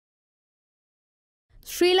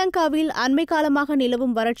ஸ்ரீலங்காவில் அண்மை காலமாக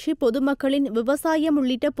நிலவும் வறட்சி பொதுமக்களின் விவசாயம்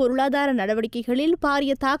உள்ளிட்ட பொருளாதார நடவடிக்கைகளில்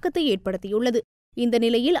பாரிய தாக்கத்தை ஏற்படுத்தியுள்ளது. இந்த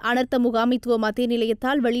நிலையில் அனர்த்த முகாமைத்துவ மத்திய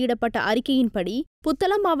நிலையத்தால் வெளியிடப்பட்ட அறிக்கையின்படி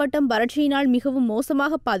புத்தளம் மாவட்டம் வறட்சியினால் மிகவும்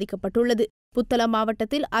மோசமாக பாதிக்கப்பட்டுள்ளது. புத்தளம்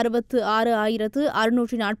மாவட்டத்தில்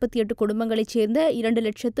 66,648 குடும்பங்களைச் சேர்ந்த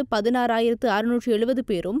 2,16,670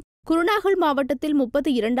 பேரும், குருநாகல் மாவட்டத்தில்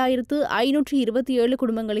 32,527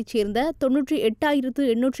 குடும்பங்களைச் சேர்ந்த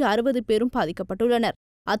 98,860 பேரும் பாதிக்கப்பட்டுள்ளனர்.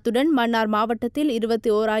 அத்துடன் மன்னார் மாவட்டத்தில்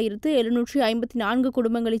 21,754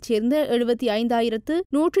 குடும்பங்களைச் சேர்ந்த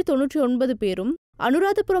 75,199 பேரும்,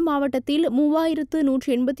 அனுராதபுரம் மாவட்டத்தில்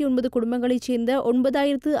 3,189 குடும்பங்களைச் சேர்ந்த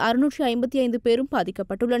 9,655 பேரும்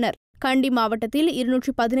பாதிக்கப்பட்டுள்ளனர். கண்டி மாவட்டத்தில்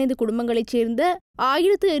 215 குடும்பங்களைச் சேர்ந்த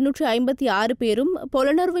 1,856 பேரும்,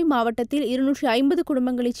 பொலனறுவை மாவட்டத்தில் 250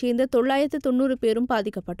 குடும்பங்களைச் சேர்ந்த 990 பேரும்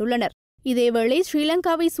பாதிக்கப்பட்டுள்ளனர். இதேவேளை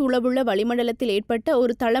ஸ்ரீலங்காவை சூழவுள்ள வளிமண்டலத்தில் ஏற்பட்ட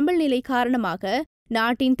ஒரு தளம்பல் நிலை காரணமாக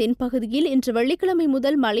நாட்டின் தென்பகுதியில் இன்று வெள்ளிக்கிழமை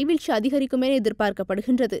முதல் மழைவீழ்ச்சி அதிகரிக்கும் என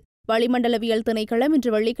எதிர்பார்க்கப்படுகின்றது. வளிமண்டலவியல் திணைக்களம்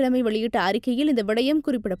இன்று வெள்ளிக்கிழமை வெளியிட்ட அறிக்கையில் இந்த விடயம்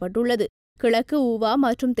குறிப்பிடப்பட்டுள்ளது. கிழக்கு ஊவா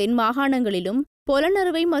மற்றும் தென் மாகாணங்களிலும்,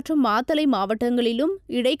 பொலனறுவை மற்றும் மாத்தளை மாவட்டங்களிலும்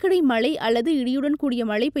இடைக்கிடை மழை அல்லது இடியுடன் கூடிய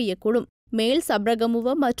மழை பெய்யக்கூடும். மேல்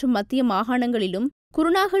சப்ரகமுவ மற்றும் மத்திய மாகாணங்களிலும்,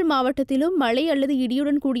 குருநாகல் மாவட்டத்திலும் மழை அல்லது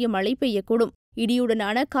இடியுடன் கூடிய மழை பெய்யக்கூடும்.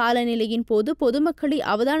 இடியுடனான காலநிலையின் போது பொதுமக்களை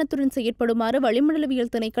அவதானத்துடன் செயற்படுமாறு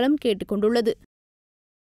வளிமண்டலவியல் திணைக்களம் கேட்டுக் கொண்டுள்ளது.